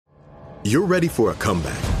You're ready for a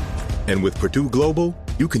comeback. And with Purdue Global,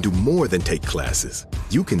 you can do more than take classes.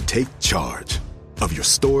 You can take charge of your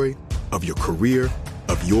story, of your career,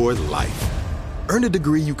 of your life. Earn a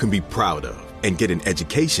degree you can be proud of and get an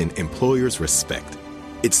education employers respect.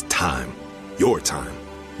 It's time, your time,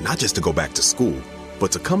 not just to go back to school,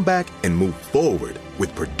 but to come back and move forward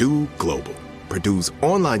with Purdue Global, Purdue's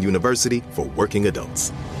online university for working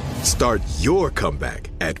adults. Start your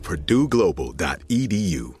comeback at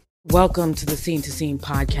purdueglobal.edu. Welcome to the Scene to Scene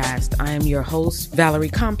podcast. I am your host, Valerie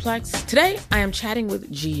Complex. Today, I am chatting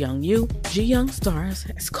with Ji Young Yoo. Ji Young stars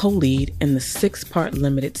as co-lead in the 6-part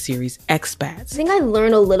limited series Expats. I think I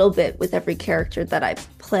learn a little bit with every character that I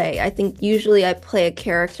play. I think usually I play a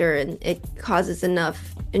character and it causes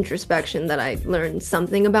enough introspection that I learn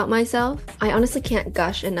something about myself. I honestly can't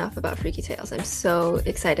gush enough about Freaky Tales. I'm so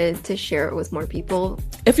excited to share it with more people.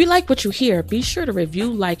 If you like what you hear, be sure to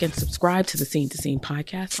review, like, and subscribe to the Scene to Scene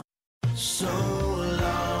podcast. So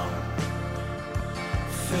long,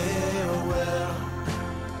 farewell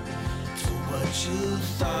to what you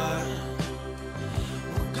thought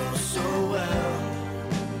would go so well.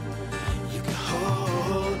 You can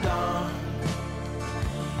hold on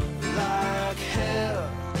like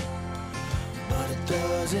hell, but it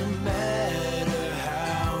doesn't matter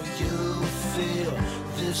how you feel.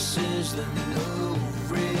 This is the new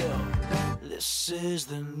real. This is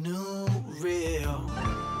the new real.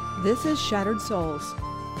 This is Shattered Souls.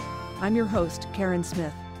 I'm your host, Karen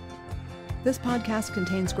Smith. This podcast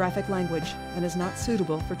contains graphic language and is not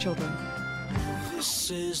suitable for children.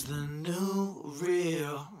 This is the new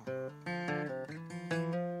real.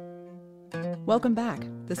 Welcome back.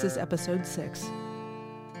 This is episode 6.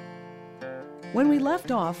 When we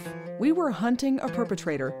left off, we were hunting a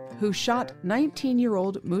perpetrator who shot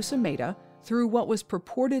 19-year-old Musa Maida through what was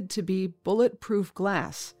purported to be bulletproof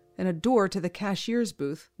glass in a door to the cashier's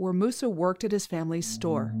booth where Musa worked at his family's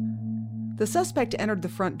store. The suspect entered the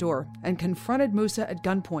front door and confronted Musa at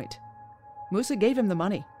gunpoint. Musa gave him the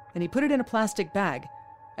money, and he put it in a plastic bag,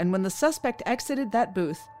 and when the suspect exited that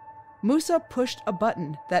booth, Musa pushed a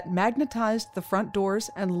button that magnetized the front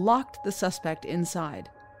doors and locked the suspect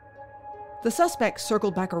inside. The suspect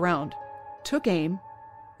circled back around, took aim,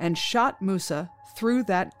 and shot Musa through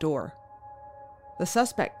that door. The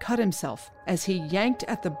suspect cut himself as he yanked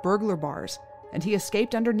at the burglar bars, and he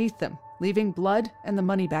escaped underneath them, leaving blood and the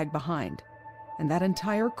money bag behind. And that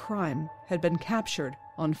entire crime had been captured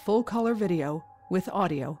on full-color video with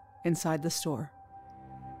audio inside the store.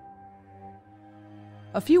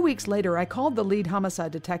 A few weeks later, I called the lead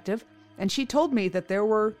homicide detective, and she told me that there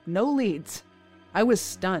were no leads. I was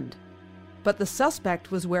stunned. But the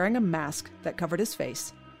suspect was wearing a mask that covered his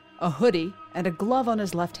face, a hoodie, and a glove on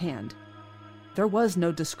his left hand. There was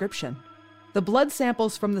no description. The blood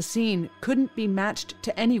samples from the scene couldn't be matched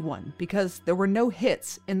to anyone because there were no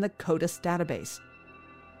hits in the CODIS database.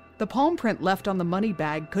 The palm print left on the money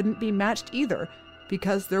bag couldn't be matched either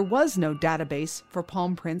because there was no database for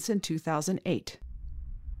palm prints in 2008.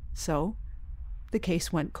 So, the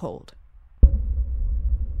case went cold.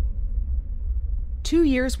 2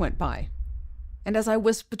 years went by, and as I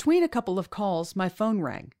was between a couple of calls, my phone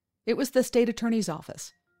rang. It was the state attorney's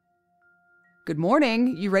office. "Good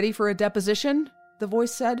morning. You ready for a deposition?" the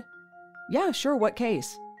voice said. "Yeah, sure. What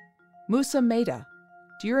case?" "Musa Maida.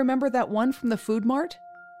 Do you remember that one from the food mart?"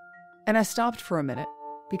 And I stopped for a minute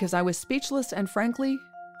because I was speechless and, frankly,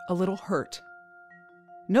 a little hurt.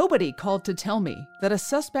 Nobody called to tell me that a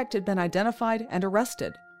suspect had been identified and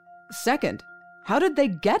arrested. Second, how did they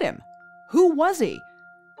get him? Who was he?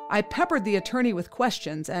 I peppered the attorney with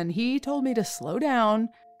questions, and he told me to slow down,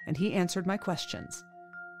 and he answered my questions.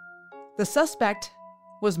 The suspect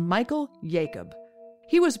was Michael Jacob.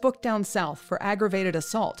 He was booked down south for aggravated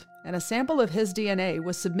assault, and a sample of his DNA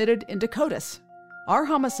was submitted into CODIS. Our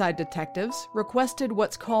homicide detectives requested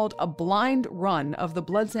what's called a blind run of the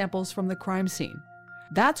blood samples from the crime scene.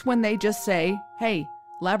 That's when they just say, "Hey,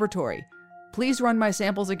 laboratory, please run my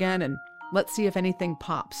samples again and let's see if anything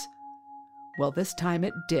pops." Well, this time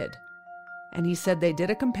it did. And he said they did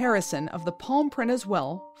a comparison of the palm print as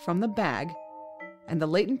well from the bag, and the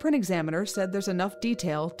latent print examiner said there's enough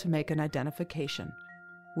detail to make an identification.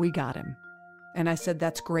 We got him. And I said,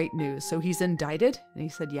 "That's great news. So he's indicted?" And he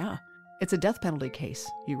said, "Yeah, it's a death penalty case.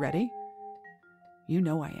 You ready?" You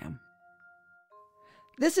know I am.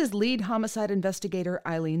 This is lead homicide investigator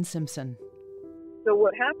Eileen Simpson. So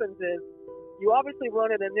what happens is you obviously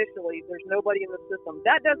run it initially. There's nobody in the system.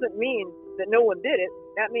 That doesn't mean that no one did it.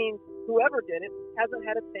 That means whoever did it hasn't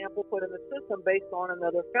had a sample put in the system based on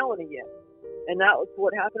another felony yet. And that was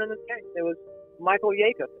what happened in this case. It was Michael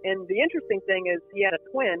Jacob. And the interesting thing is he had a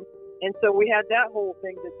twin. And so we had that whole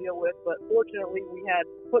thing to deal with, but fortunately we had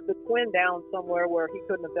put the twin down somewhere where he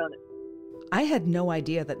couldn't have done it. I had no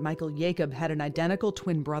idea that Michael Jacob had an identical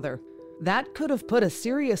twin brother. That could have put a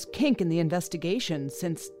serious kink in the investigation,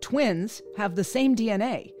 since twins have the same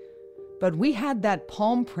DNA. But we had that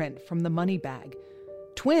palm print from the money bag.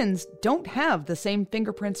 Twins don't have the same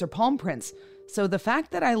fingerprints or palm prints, so the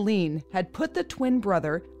fact that Eileen had put the twin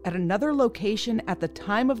brother at another location at the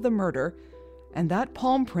time of the murder, and that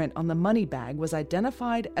palm print on the money bag was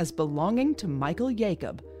identified as belonging to Michael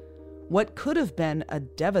Jacob, what could have been a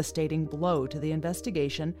devastating blow to the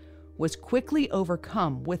investigation was quickly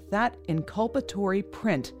overcome with that inculpatory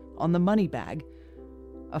print on the money bag,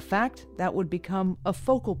 a fact that would become a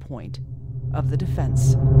focal point of the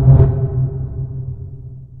defense.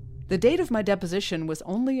 The date of my deposition was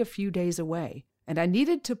only a few days away, and I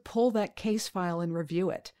needed to pull that case file and review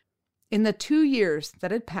it. In the 2 years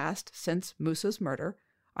that had passed since Musa's murder,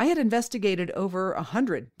 I had investigated over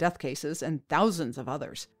 100 death cases and thousands of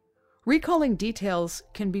others. Recalling details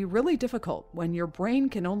can be really difficult when your brain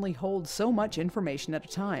can only hold so much information at a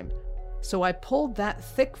time. So I pulled that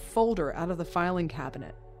thick folder out of the filing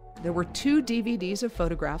cabinet. There were 2 DVDs of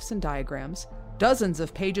photographs and diagrams, dozens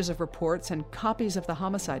of pages of reports, and copies of the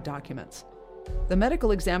homicide documents. The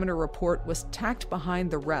medical examiner report was tacked behind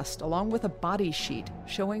the rest, along with a body sheet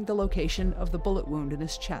showing the location of the bullet wound in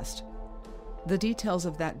his chest. The details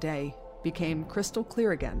of that day became crystal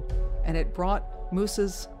clear again, and it brought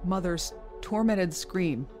Musa's mother's tormented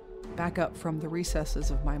scream back up from the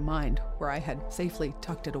recesses of my mind where I had safely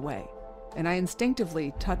tucked it away. And I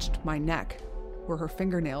instinctively touched my neck where her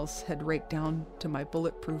fingernails had raked down to my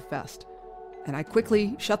bulletproof vest. And I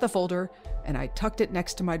quickly shut the folder, and I tucked it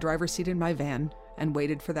next to my driver's seat in my van and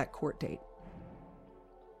waited for that court date.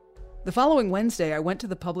 The following Wednesday, I went to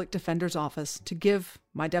the public defender's office to give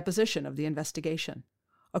my deposition of the investigation.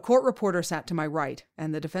 A court reporter sat to my right,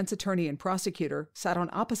 and the defense attorney and prosecutor sat on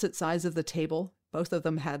opposite sides of the table. Both of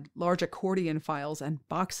them had large accordion files and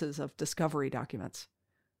boxes of discovery documents.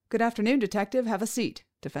 "Good afternoon, Detective. Have a seat,"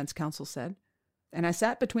 defense counsel said. And I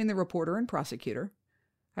sat between the reporter and prosecutor.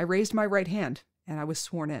 I raised my right hand, and I was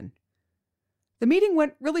sworn in. The meeting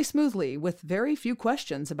went really smoothly, with very few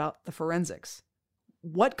questions about the forensics.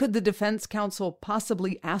 What could the defense counsel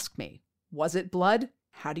possibly ask me? Was it blood?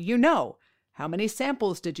 How do you know? How many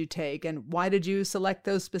samples did you take, and why did you select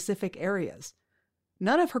those specific areas?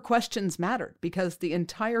 None of her questions mattered, because the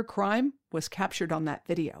entire crime was captured on that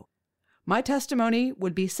video. My testimony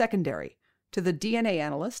would be secondary to the DNA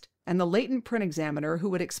analyst and the latent print examiner who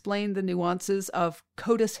would explain the nuances of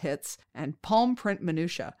CODIS hits and palm print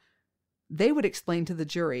minutia. They would explain to the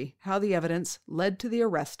jury how the evidence led to the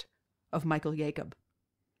arrest of Michael Jacob.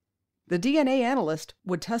 The DNA analyst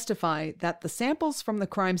would testify that the samples from the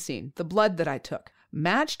crime scene, the blood that I took,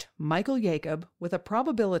 matched Michael Jacob with a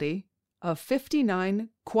probability of 59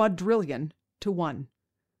 quadrillion to 1.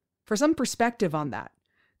 For some perspective on that,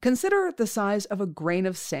 consider the size of a grain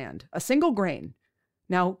of sand, a single grain.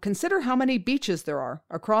 Now, consider how many beaches there are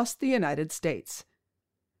across the United States.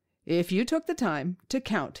 If you took the time to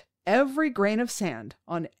count every grain of sand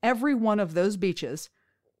on every one of those beaches,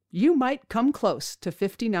 you might come close to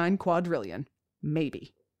 59 quadrillion,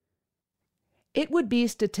 maybe. It would be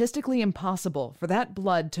statistically impossible for that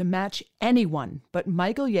blood to match anyone but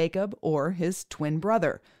Michael Jacob or his twin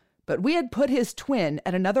brother. But we had put his twin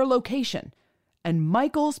at another location, and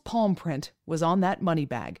Michael's palm print was on that money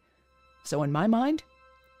bag. So in my mind,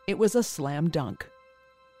 it was a slam dunk.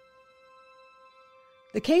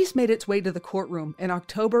 The case made its way to the courtroom in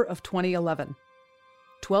October of 2011.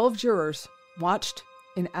 12 jurors watched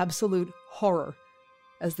in absolute horror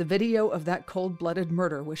as the video of that cold-blooded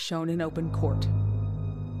murder was shown in open court.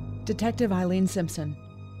 Detective Eileen Simpson.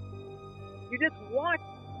 You just watch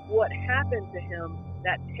what happened to him,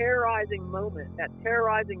 that terrorizing moment, that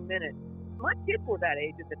terrorizing minute. My kids were that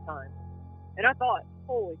age at the time. And I thought,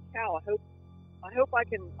 holy cow, I hope I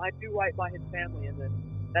do right by his family. And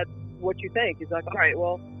then that's what you think. It's like, all right,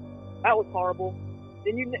 well, that was horrible.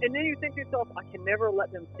 And then you think to yourself, I can never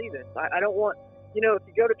let them see this. I don't want, if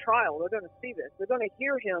you go to trial, they're going to see this. They're going to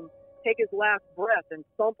hear him take his last breath and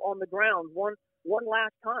thump on the ground one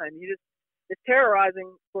last time. It's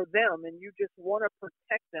terrorizing for them, and you just want to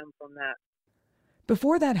protect them from that.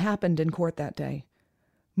 Before that happened in court that day,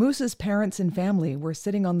 Musa's parents and family were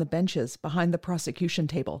sitting on the benches behind the prosecution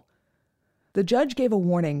table. The judge gave a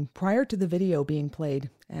warning prior to the video being played,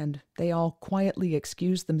 and they all quietly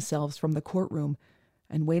excused themselves from the courtroom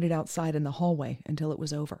and waited outside in the hallway until it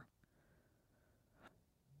was over.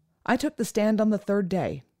 I took the stand on the third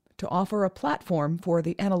day to offer a platform for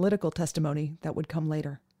the analytical testimony that would come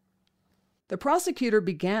later. The prosecutor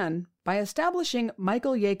began by establishing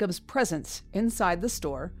Michael Jacob's presence inside the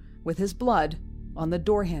store with his blood on the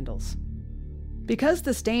door handles. Because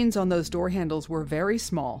the stains on those door handles were very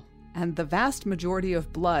small, and the vast majority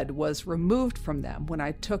of blood was removed from them when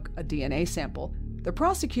I took a DNA sample, the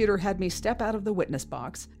prosecutor had me step out of the witness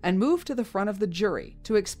box and move to the front of the jury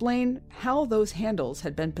to explain how those handles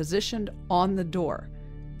had been positioned on the door.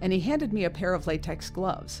 And he handed me a pair of latex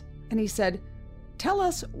gloves. And he said, "Tell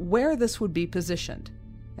us where this would be positioned."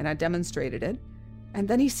 And I demonstrated it. And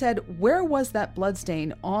then he said, "Where was that blood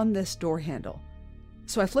stain on this door handle?"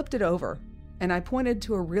 So I flipped it over, and I pointed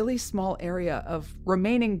to a really small area of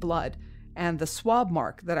remaining blood and the swab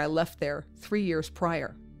mark that I left there 3 years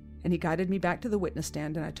prior. And he guided me back to the witness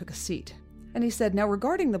stand, and I took a seat. And he said, "Now,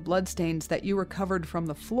 regarding the bloodstains that you recovered from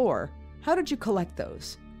the floor, how did you collect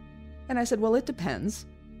those?" And I said, "Well, it depends.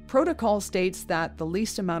 Protocol states that the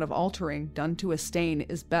least amount of altering done to a stain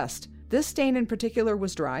is best. This stain in particular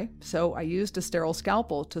was dry, so I used a sterile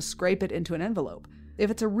scalpel to scrape it into an envelope.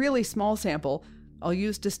 If it's a really small sample, I'll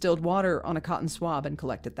use distilled water on a cotton swab and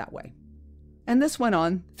collect it that way." And this went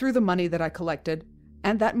on through the money that I collected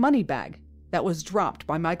and that money bag that was dropped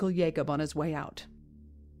by Michael Jacob on his way out.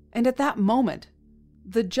 And at that moment,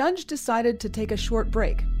 the judge decided to take a short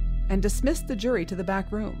break and dismissed the jury to the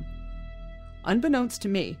back room. Unbeknownst to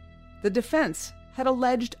me, the defense had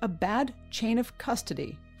alleged a bad chain of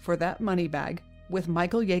custody for that money bag with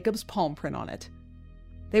Michael Jacob's palm print on it.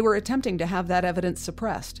 They were attempting to have that evidence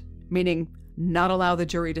suppressed, meaning not allow the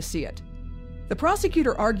jury to see it. The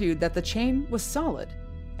prosecutor argued that the chain was solid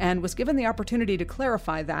and was given the opportunity to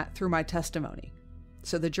clarify that through my testimony.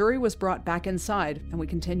 So the jury was brought back inside, and we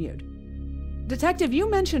continued. "Detective, you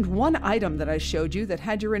mentioned one item that I showed you that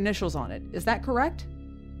had your initials on it. Is that correct?"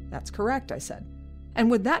 "That's correct," I said. "And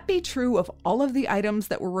would that be true of all of the items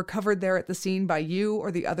that were recovered there at the scene by you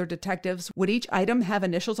or the other detectives? Would each item have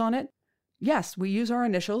initials on it?" "Yes, we use our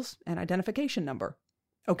initials and identification number."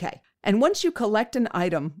 "Okay. And once you collect an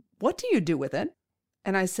item, what do you do with it?"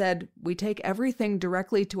 And I said, "We take everything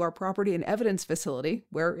directly to our property and evidence facility,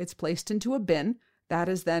 where it's placed into a bin that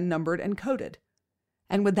is then numbered and coded."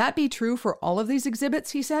 "And would that be true for all of these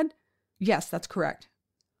exhibits?" he said. "Yes, that's correct."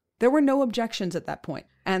 There were no objections at that point,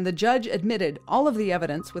 and the judge admitted all of the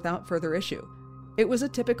evidence without further issue. It was a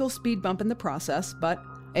typical speed bump in the process, but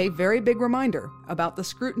a very big reminder about the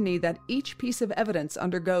scrutiny that each piece of evidence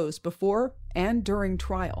undergoes before and during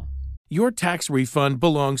trial. Your tax refund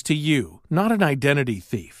belongs to you, not an identity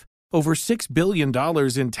thief. Over $6 billion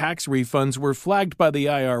in tax refunds were flagged by the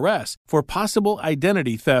IRS for possible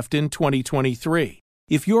identity theft in 2023.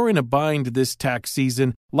 If you're in a bind this tax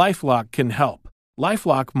season, LifeLock can help.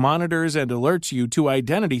 LifeLock monitors and alerts you to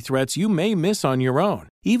identity threats you may miss on your own,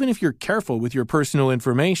 even if you're careful with your personal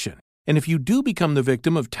information. And if you do become the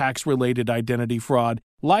victim of tax-related identity fraud,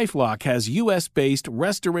 LifeLock has U.S.-based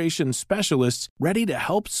restoration specialists ready to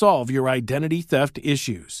help solve your identity theft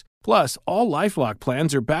issues. Plus, all LifeLock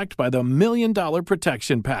plans are backed by the $1 Million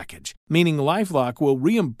Protection Package, meaning LifeLock will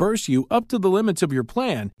reimburse you up to the limits of your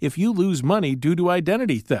plan if you lose money due to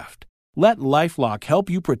identity theft. Let LifeLock help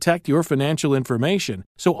you protect your financial information,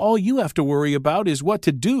 so all you have to worry about is what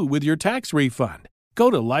to do with your tax refund.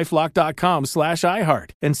 Go to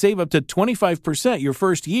LifeLock.com/iHeart and save up to 25% your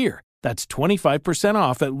first year. That's 25%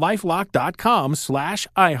 off at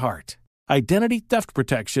LifeLock.com/iHeart. Identity theft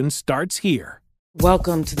protection starts here.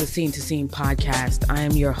 Welcome to the Scene to Scene podcast. I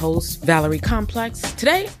am your host, Valerie Complex.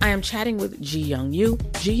 Today, I am chatting with Ji Young Yu.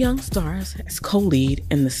 Ji Young stars as co-lead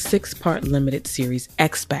in the 6-part limited series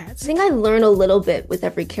Expats. I think I learn a little bit with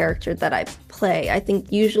every character that I play. I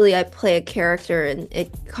think usually I play a character and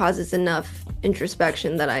it causes enough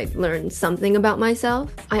introspection that I learn something about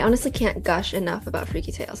myself. I honestly can't gush enough about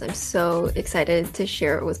Freaky Tales. I'm so excited to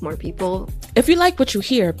share it with more people. If you like what you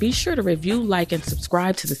hear, be sure to review, like, and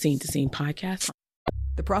subscribe to the Scene to Scene podcast.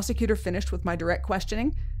 The prosecutor finished with my direct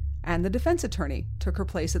questioning, and the defense attorney took her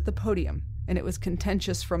place at the podium, and it was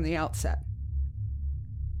contentious from the outset.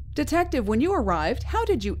 "Detective, when you arrived, how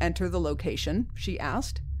did you enter the location?" she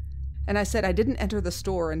asked. And I said I didn't enter the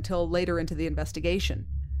store until later into the investigation.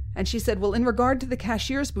 And she said, "Well, in regard to the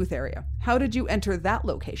cashier's booth area, how did you enter that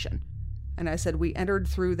location?" And I said, "We entered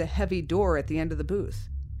through the heavy door at the end of the booth."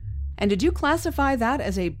 "And did you classify that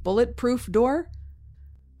as a bulletproof door?"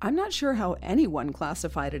 "I'm not sure how anyone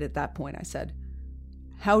classified it at that point," I said.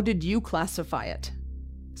 "How did you classify it?"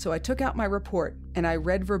 So I took out my report and I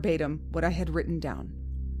read verbatim what I had written down.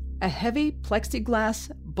 A heavy plexiglass,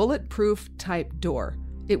 bulletproof type door.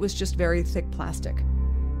 It was just very thick plastic.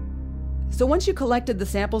 "So once you collected the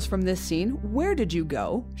samples from this scene, where did you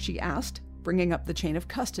go?" she asked, bringing up the chain of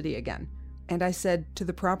custody again. And I said, "To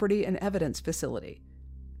the property and evidence facility."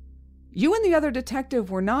 You and the other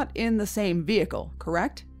detective were not in the same vehicle,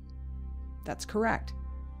 correct? That's correct.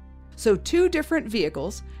 So 2 different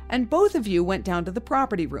vehicles, and both of you went down to the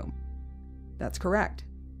property room. That's correct.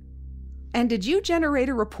 And did you generate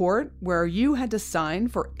a report where you had to sign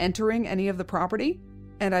for entering any of the property?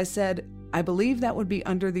 And I said, I believe that would be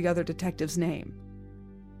under the other detective's name.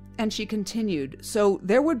 And she continued, so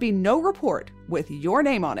there would be no report with your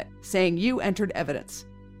name on it saying you entered evidence.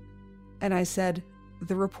 And I said,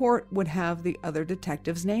 the report would have the other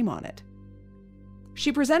detective's name on it.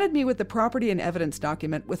 She presented me with the property and evidence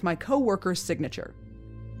document with my co-worker's signature.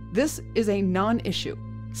 This is a non-issue,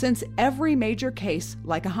 since every major case,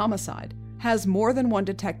 like a homicide, has more than one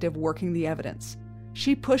detective working the evidence.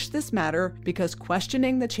 She pushed this matter because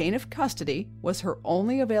questioning the chain of custody was her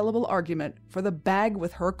only available argument for the bag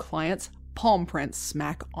with her client's palm print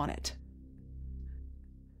smack on it.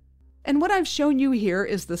 And what I've shown you here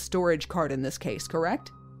is the storage card in this case,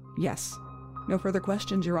 correct? Yes. No further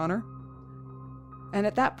questions, Your Honor. And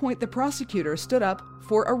at that point, the prosecutor stood up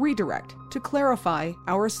for a redirect to clarify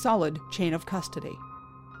our solid chain of custody.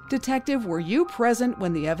 Detective, were you present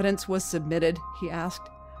when the evidence was submitted? He asked.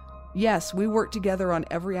 Yes, we worked together on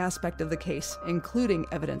every aspect of the case, including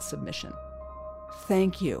evidence submission.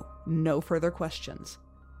 Thank you. No further questions.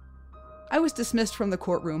 I was dismissed from the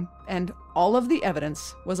courtroom, and all of the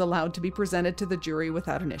evidence was allowed to be presented to the jury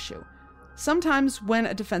without an issue. Sometimes when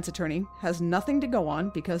a defense attorney has nothing to go on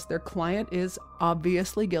because their client is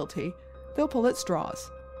obviously guilty, they'll pull at straws.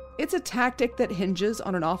 It's a tactic that hinges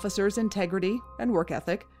on an officer's integrity and work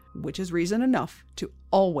ethic, which is reason enough to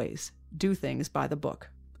always do things by the book.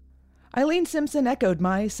 Eileen Simpson echoed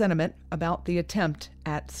my sentiment about the attempt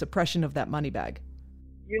at suppression of that money bag.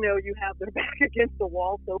 You know, you have their back against the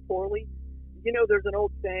wall so poorly. You know, there's an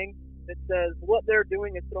old saying that says, what they're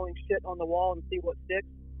doing is throwing shit on the wall and see what sticks.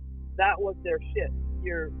 That was their shit.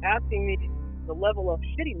 You're asking me the level of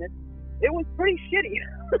shittiness. It was pretty shitty.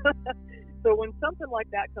 So when something like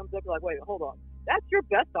that comes up, you're like, wait, hold on. That's your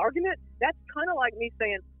best argument? That's kind of like me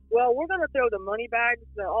saying, well, we're going to throw the money bags,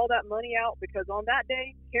 all that money out, because on that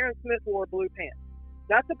day, Karen Smith wore blue pants.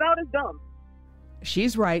 That's about as dumb.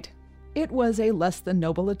 She's right. It was a less than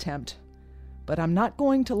noble attempt. But I'm not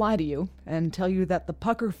going to lie to you and tell you that the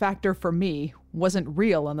pucker factor for me wasn't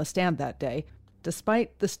real on the stand that day,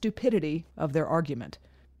 despite the stupidity of their argument.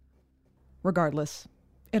 Regardless,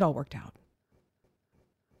 it all worked out.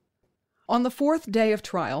 On the 4th day of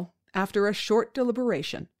trial, after a short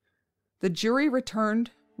deliberation, the jury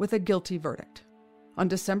returned with a guilty verdict. On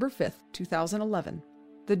December 5th, 2011,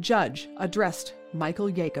 the judge addressed Michael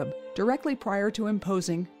Jacob directly prior to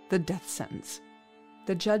imposing the death sentence.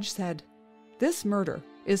 The judge said, "This murder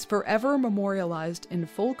is forever memorialized in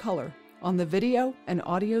full color on the video and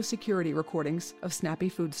audio security recordings of Snappy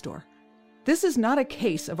Food Store. This is not a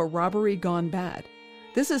case of a robbery gone bad.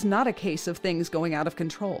 This is not a case of things going out of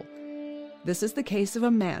control. This is the case of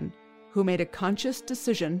a man who made a conscious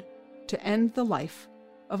decision to end the life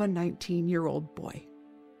of a 19-year-old boy."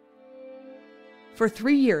 For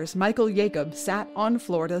 3 years, Michael Jacob sat on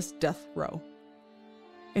Florida's death row.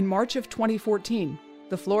 In March of 2014,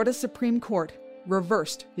 the Florida Supreme Court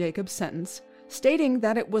reversed Jacob's sentence, stating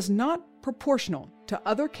that it was not proportional to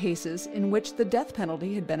other cases in which the death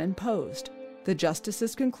penalty had been imposed. The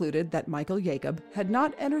justices concluded that Michael Jacob had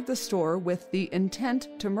not entered the store with the intent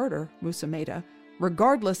to murder Musa Mehta,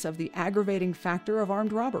 regardless of the aggravating factor of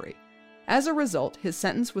armed robbery. As a result, his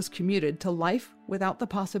sentence was commuted to life without the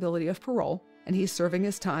possibility of parole, and he's serving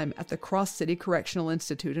his time at the Cross City Correctional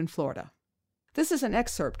Institute in Florida. This is an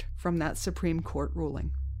excerpt from that Supreme Court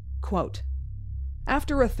ruling. Quote,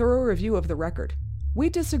 "After a thorough review of the record, we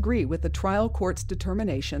disagree with the trial court's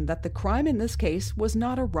determination that the crime in this case was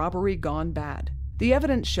not a robbery gone bad. The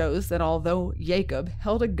evidence shows that although Jacob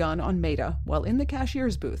held a gun on Mehta while in the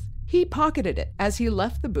cashier's booth, he pocketed it as he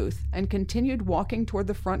left the booth and continued walking toward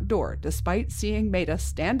the front door despite seeing Mehta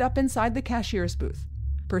stand up inside the cashier's booth.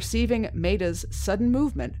 Perceiving Mehta's sudden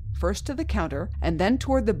movement, first to the counter and then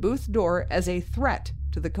toward the booth door as a threat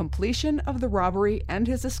to the completion of the robbery and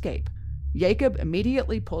his escape, Jacob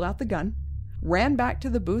immediately pulled out the gun, ran back to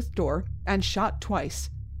the booth door, and shot twice,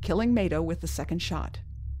 killing Mehta with the second shot.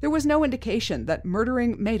 There was no indication that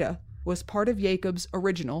murdering Mehta was part of Jacob's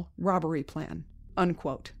original robbery plan."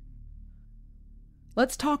 Unquote.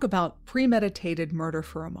 Let's talk about premeditated murder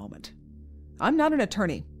for a moment. I'm not an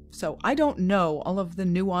attorney, so I don't know all of the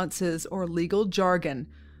nuances or legal jargon,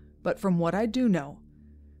 but from what I do know,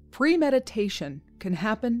 premeditation can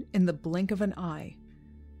happen in the blink of an eye.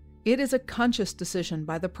 It is a conscious decision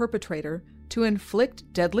by the perpetrator to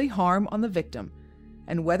inflict deadly harm on the victim,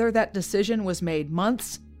 and whether that decision was made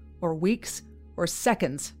months or weeks or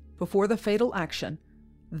seconds before the fatal action,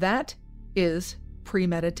 that is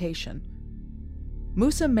premeditation.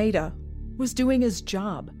 Musa Maida was doing his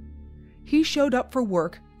job. He showed up for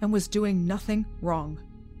work and was doing nothing wrong.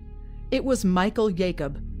 It was Michael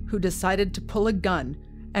Jacob who decided to pull a gun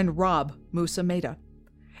and rob Musa Maida.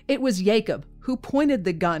 It was Jacob who pointed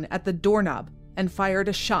the gun at the doorknob and fired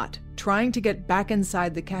a shot, trying to get back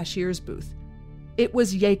inside the cashier's booth. It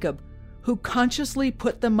was Jacob who consciously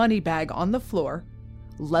put the money bag on the floor,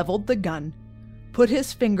 leveled the gun, put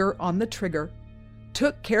his finger on the trigger,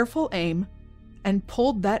 took careful aim, and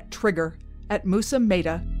pulled that trigger at Musa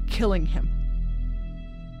Maida, killing him.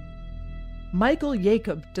 Michael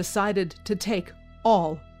Jacob decided to take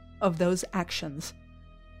all of those actions.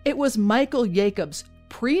 It was Michael Jacob's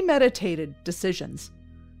premeditated decisions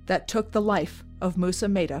that took the life of Musa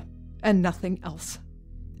Maida and nothing else.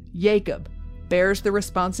 Jacob bears the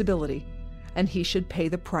responsibility, and he should pay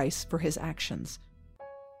the price for his actions.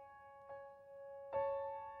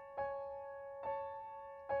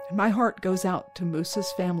 And my heart goes out to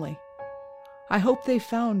Musa's family. I hope they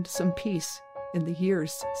found some peace in the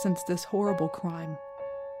years since this horrible crime.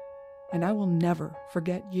 And I will never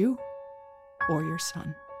forget you or your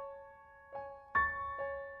son.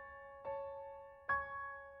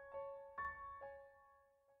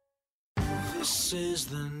 This is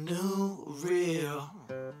the new real.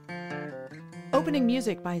 Opening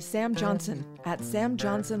music by Sam Johnson at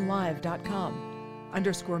samjohnsonlive.com.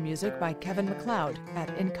 _music by Kevin MacLeod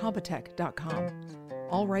at incompetech.com.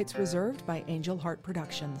 All rights reserved by Angel Heart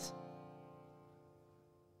Productions.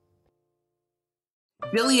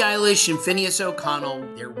 Billie Eilish and Phineas O'Connell,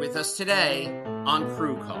 they're with us today on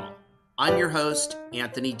Crew Call. I'm your host,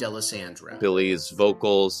 Anthony D'Alessandro. Billie's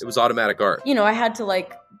vocals, it was automatic art. You know, I had to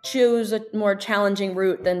choose a more challenging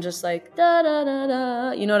route than just da da da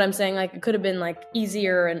da. You know what I'm saying? It could have been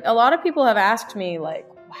easier. And a lot of people have asked me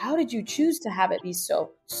how did you choose to have it be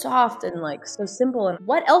so soft and so simple? And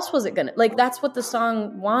what else was it gonna that's what the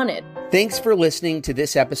song wanted. Thanks for listening to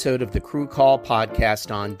this episode of the Crew Call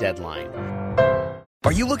podcast on Deadline.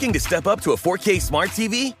 Are you looking to step up to a 4K smart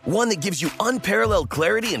TV? One that gives you unparalleled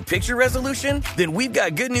clarity and picture resolution? Then we've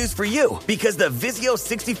got good news for you, because the Vizio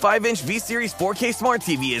 65-inch V-Series 4K smart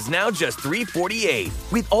TV is now just $348.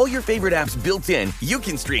 With all your favorite apps built in, you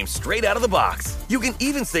can stream straight out of the box. You can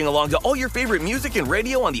even sing along to all your favorite music and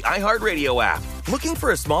radio on the iHeartRadio app. Looking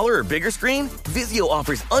for a smaller or bigger screen? Vizio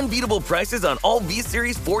offers unbeatable prices on all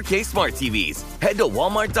V-Series 4K smart TVs. Head to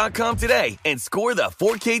Walmart.com today and score the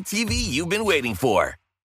 4K TV you've been waiting for.